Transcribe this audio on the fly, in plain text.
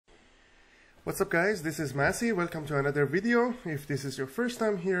What's up guys, this is Massey. Welcome to another video. If this is your first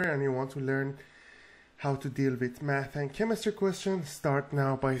time here and you want to learn how to deal with math and chemistry questions, start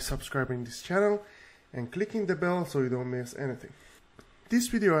now by subscribing this channel and clicking the bell so you don't miss anything. This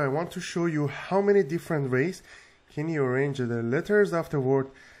video I want to show you how many different ways can you arrange the letters of the word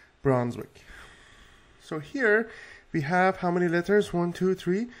BRUNSWICK. So here we have how many letters? 1, 2,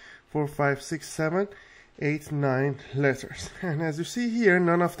 3, 4, 5, 6, 7, 8, 9 letters. And as you see here,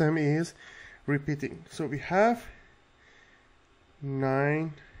 none of them is repeating. So we have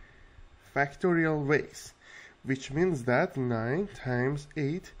 9 factorial ways, which means that 9 times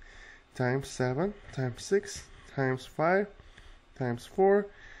 8 times 7 times 6 times 5 times 4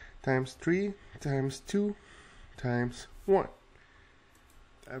 times 3 times 2 times 1.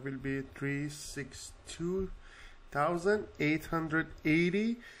 That will be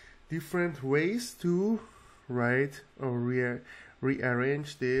 362,880 different ways to write or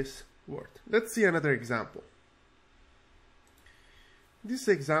rearrange this word. Let's see another example. This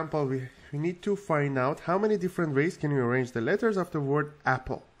example we need to find out how many different ways can you arrange the letters of the word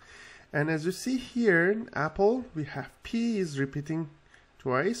apple. And as you see here, in apple we have P is repeating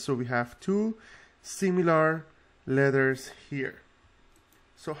twice, so we have 2 similar letters here.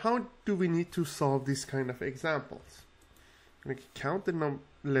 So how do we need to solve this kind of examples? We can count the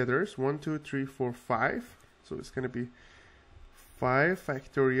letters 1, 2, 3, 4, 5. So it's going to be 5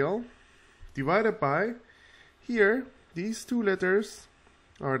 factorial divided by, here these 2 letters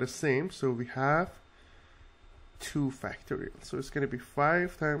are the same, so we have 2 factorial. So it's going to be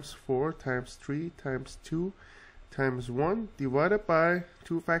 5 times 4 times 3 times 2 times 1 divided by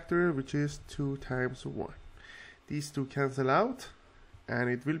 2 factorial, which is 2 times 1. These 2 cancel out and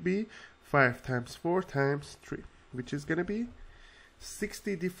it will be 5 times 4 times 3, which is going to be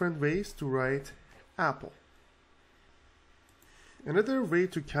 60 different ways to write apple. Another way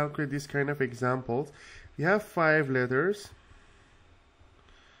to calculate this kind of examples, we have 5 letters,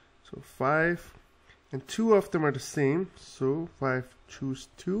 so 5, and 2 of them are the same, so 5 choose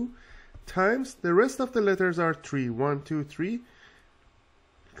 2, times the rest of the letters are 3, 1, 2, 3,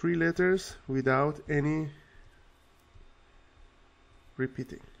 3 letters without any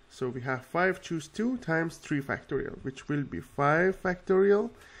repeating. So we have 5 choose 2 times 3 factorial, which will be 5 factorial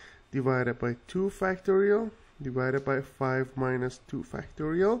divided by 2 factorial divided by 5 minus 2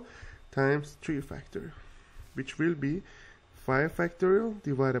 factorial times 3 factorial, which will be 5 factorial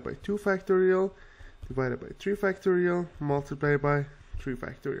divided by 2 factorial divided by 3 factorial multiplied by 3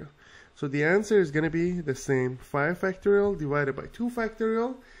 factorial. So the answer is going to be the same, 5 factorial divided by 2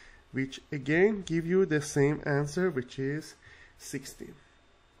 factorial, which again give you the same answer, which is 16.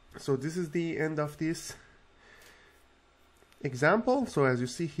 So this is the end of this example. So as you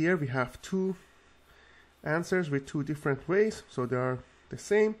see here, we have 2 answers with 2 different ways, so they are the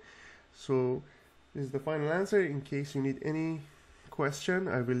same. So this is the final answer. In case you need any question,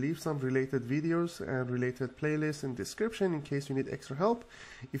 I will leave some related videos and related playlists in description in case you need extra help.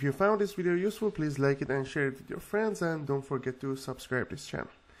 If you found this video useful, please like it and share it with your friends, and don't forget to subscribe this channel.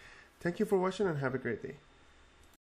 Thank you for watching and have a great day.